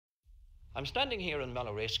I'm standing here in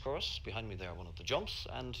Mallow Racecourse, behind me there one of the jumps,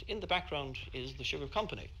 and in the background is the Sugar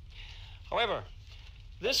Company. However,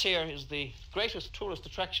 this here is the greatest tourist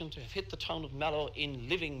attraction to have hit the town of Mallow in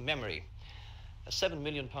living memory. A £7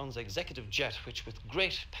 million executive jet, which with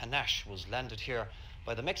great panache was landed here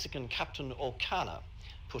by the Mexican Captain Okana,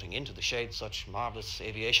 putting into the shade such marvellous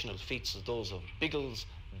aviational feats as those of Biggles,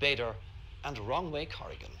 Bader and runway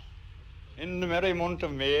Corrigan. In the merry month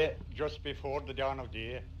of May, just before the dawn of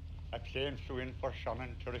day, a plane flew in for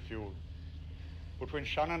Shannon to refuel. But when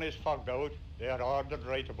Shannon is fogged out, they are ordered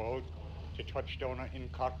right about to touch down in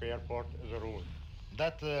Cork Airport as a rule.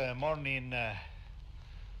 That morning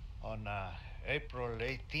on April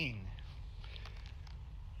 18,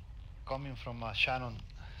 coming from Shannon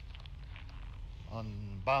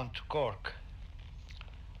bound to Cork,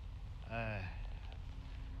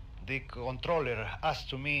 the controller asked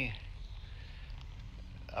to me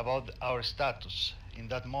about our status in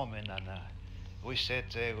that moment, and we said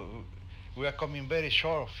we are coming very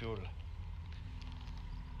short of fuel,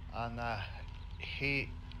 and he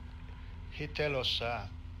tell us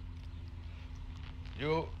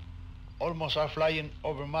you almost are flying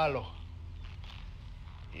over Mallow.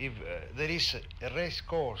 If there is a race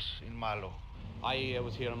course in Mallow. I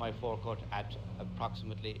was here on my forecourt at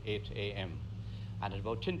approximately 8 a.m. and at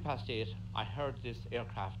about 8:10, I heard this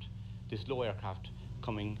aircraft, this low aircraft,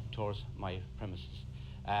 coming towards my premises.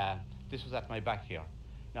 This was at my back here.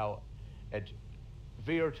 Now, it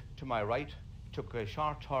veered to my right, took a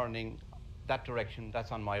sharp turning that direction,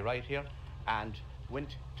 that's on my right here, and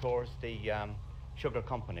went towards the Sugar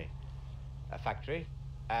Company factory.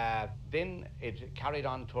 Then it carried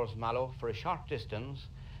on towards Mallow for a short distance,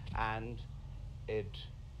 and it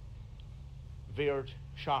veered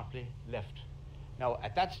sharply left. Now,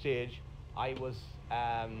 at that stage, I was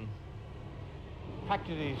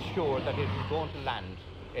practically sure that it was going to land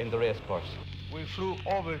in the racecourse. We flew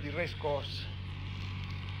over the racecourse,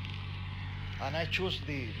 and I chose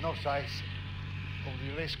the north side of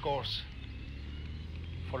the racecourse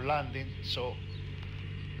for landing. So,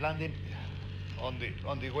 landing on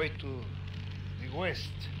the way to the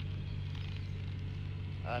west,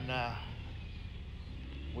 and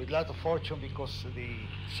with a lot of fortune, because the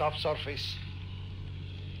subsurface,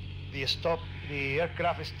 the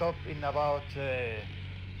aircraft stopped in about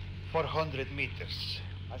 400 meters.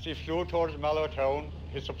 As he flew towards Mallow town,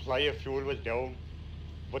 his supply of fuel was down,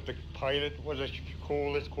 but the pilot was as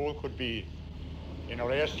cool as cool could be. In a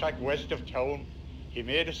racetrack west of town, he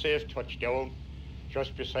made a safe touchdown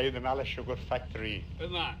just beside the Mallow Sugar Factory.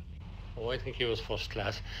 Good man. Oh, I think he was first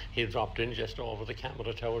class. He dropped in just over the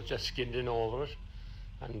camera tower, just skinned in over it,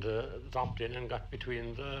 and dropped in and got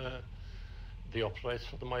between the uprights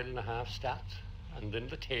for the 1.5 mile stat, and then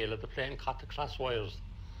the tail of the plane caught the cross wires.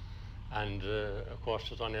 And of course,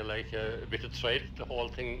 it was only like a bit of thread, the whole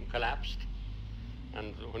thing collapsed.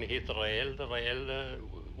 And when he hit the rail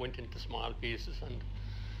went into small pieces, and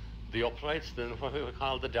the uprights, then what we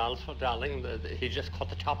call the dowels for dowling, he just cut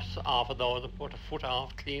the tops off of those and put a foot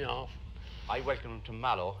off, clean off. I welcomed him to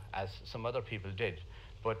Mallow, as some other people did,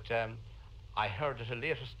 but I heard at a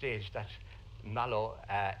later stage that Mallow,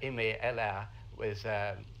 M-A-L-A, was,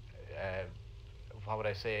 what would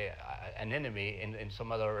I say, an enemy in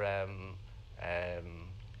some other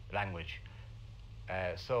language.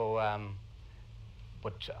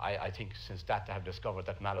 But I think since that I have discovered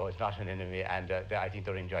that Mallow is not an enemy, and I think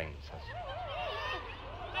they're enjoying themselves.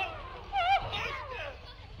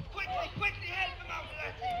 Quickly help him out of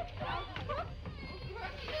that!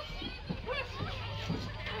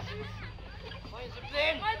 Where's the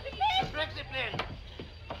plane? The Brexit plane!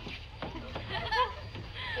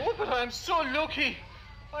 Oh, but I'm so lucky.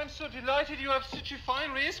 I'm so delighted you have such a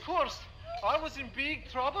fine race course. I was in big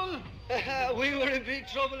trouble. We were in big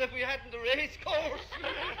trouble if we hadn't the race course.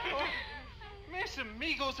 Oh, mes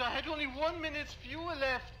amigos, I had only 1 minute's fuel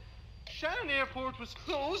left. Shannon Airport was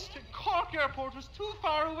closed, Cork Airport was too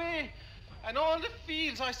far away, and all the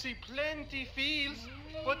fields, I see plenty fields,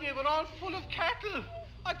 but they were all full of cattle.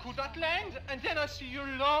 I could not land, and then I see your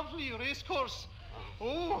lovely race course.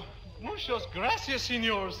 Oh, muchas gracias,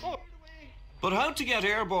 senors. Oh. But how to get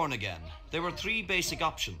airborne again? There were 3 basic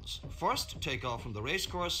options. First, take off from the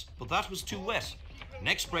racecourse, but that was too wet.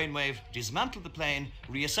 Next brainwave, dismantle the plane,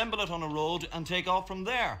 reassemble it on a road and take off from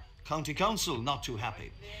there. County Council not too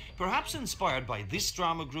happy. Perhaps inspired by this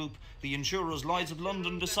drama group, the insurers Lloyd's of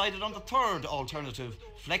London decided on the third alternative: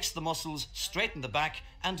 flex the muscles, straighten the back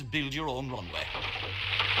and build your own runway.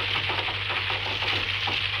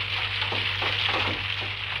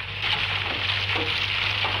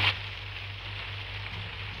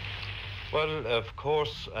 Well, of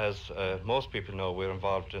course, as most people know, we're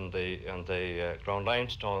involved in the ground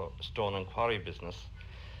limestone and quarry business.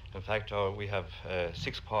 In fact, we have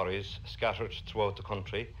 6 quarries scattered throughout the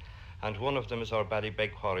country, and one of them is our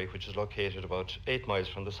Ballybeg quarry, which is located about 8 miles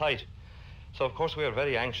from the site. So, of course, we are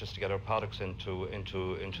very anxious to get our products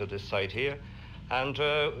into this site here. And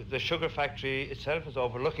the sugar factory itself is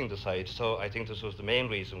overlooking the site, so I think this was the main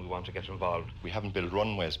reason we want to get involved. We haven't built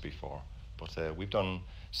runways before, but we've done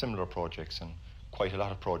similar projects and quite a lot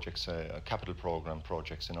of projects, capital program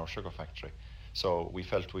projects in our sugar factory. So we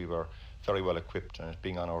felt we were very well equipped, and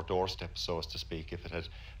being on our doorstep, so as to speak, if it had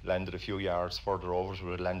landed a few yards further over, it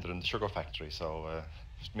would have landed in the sugar factory, so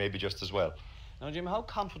maybe just as well. Now, Jim, how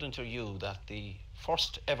confident are you that the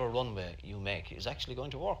first ever runway you make is actually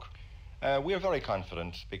going to work? We are very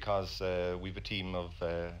confident because we've a team of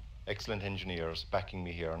excellent engineers backing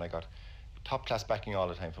me here, and I got top-class backing all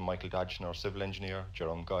the time from Michael Dodgen, our civil engineer,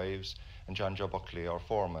 Jerome Gyves, and John Joe Buckley, our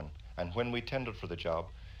foreman. And when we tendered for the job,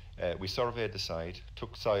 we surveyed the site,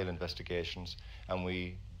 took soil investigations, and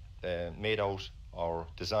we made out our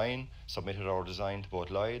design, submitted our design to both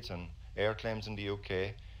Lloyds and Airclaims in the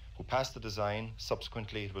UK, who passed the design.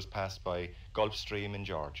 Subsequently, it was passed by Gulfstream in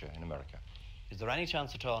Georgia, in America. Is there any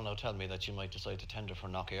chance at all, now tell me, that you might decide to tender for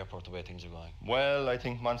Cork Airport the way things are going? Well, I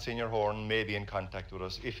think Monsignor Horn may be in contact with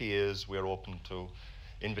us. If he is, we're open to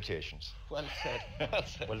invitations. Well said, well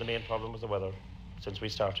said. Well, the main problem was the weather. Since we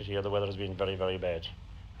started here, the weather has been very, very bad,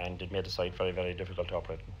 and it made the site very, very difficult to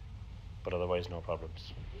operate in. But otherwise, no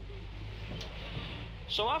problems.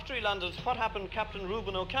 So after he landed, what happened to Captain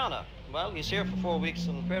Ruben Ocana? Well, he's here for 4 weeks,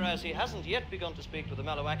 and whereas he hasn't yet begun to speak with a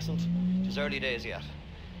Mallow accent, it is early days yet.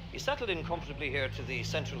 He settled in comfortably here to the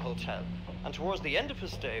Central Hotel, and towards the end of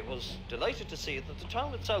his stay was delighted to see that the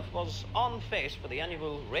town itself was en fete for the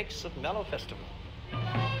annual Rakes of Mallow Festival.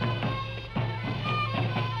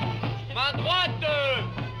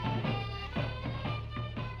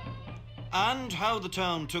 And how the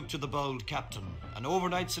town took to the bold captain. An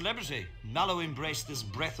overnight celebrity, Mallow embraced this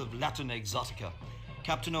breath of Latin exotica.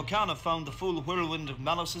 Captain Ocana found the full whirlwind of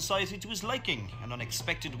Mallow society to his liking, an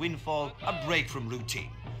unexpected windfall, a break from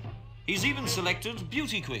routine. He's even selected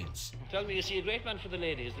beauty queens. Tell me, is he a great man for the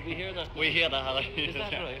ladies? Did we hear that? We hear that, Harry. Is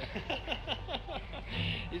that right?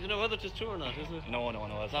 You don't know whether it's true or not, is it? No,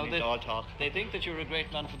 it's all talk. They think that you're a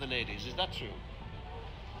great man for the ladies. Is that true?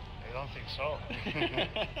 I don't think so.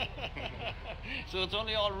 So it's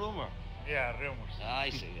only all rumour? Yeah, rumors. I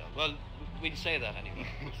see. Well, we'll say that anyway.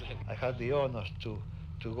 I had the honor to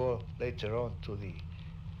go later on to the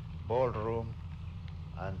ballroom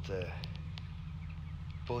and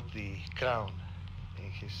put the crown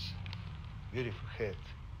in his beautiful head,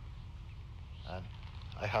 and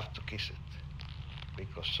I have to kiss it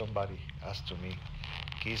because somebody asked to me,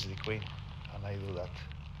 kiss the queen, and I do that.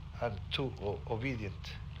 I'm too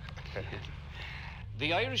obedient.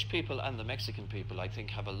 The Irish people and the Mexican people, I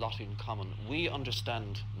think, have a lot in common. We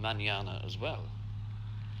understand mañana as well.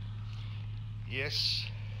 Yes.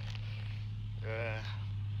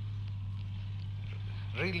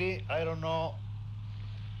 Really, I don't know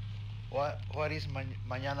what is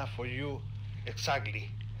mañana for you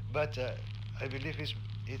exactly, but I believe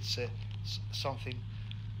it's something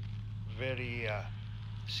very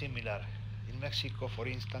similar. In Mexico, for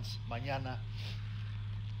instance, mañana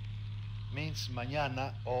means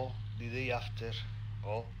mañana or the day after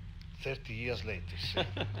or 30 years later.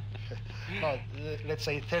 No, let's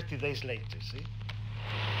say 30 days later, see?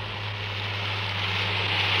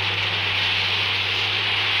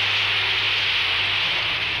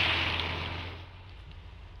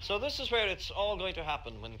 So this is where it's all going to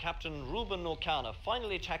happen when Captain Ruben Ocana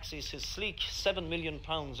finally taxis his sleek £7 million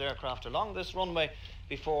aircraft along this runway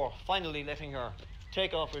before finally letting her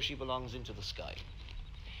take off where she belongs into the sky.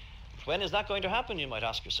 When is that going to happen, you might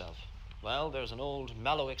ask yourself? Well, there's an old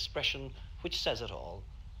Mallow expression which says it all.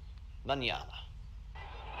 Mañana.